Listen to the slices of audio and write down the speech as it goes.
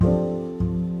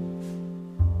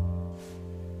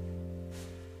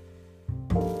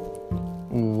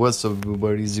What's up,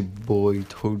 everybody? It's your boy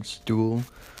Toadstool.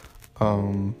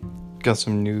 Got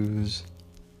some news.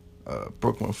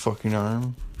 Broke my fucking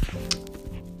arm.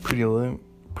 Pretty lit.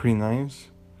 Pretty nice.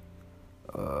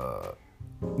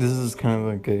 This is kind of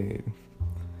like a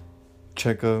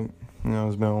checkup.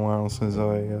 It's been a while since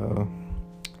I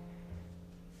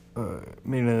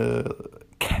made a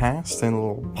cast and a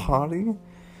little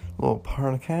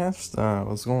podcast. I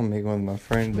was going to make one with my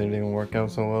friend, but it didn't work out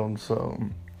so well, so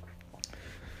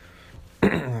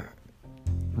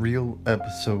real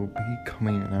episode be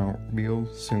coming out real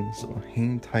soon, so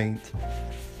hang tight,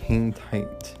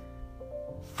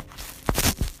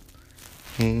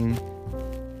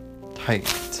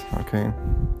 okay?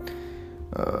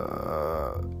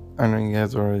 I know you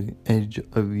guys are at the edge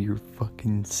of your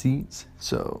fucking seats,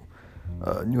 so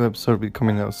new episode will be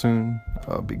coming out soon.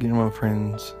 I'll be getting my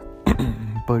friends,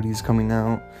 buddies coming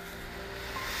out.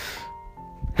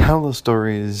 Hella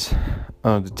stories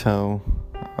to tell.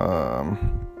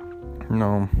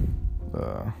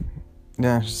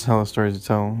 Just hella stories to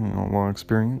tell. Long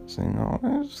experience.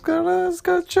 Just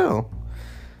gotta chill.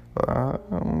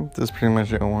 That's pretty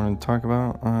much what I wanted to talk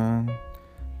about.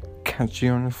 Catch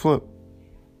you on the flip.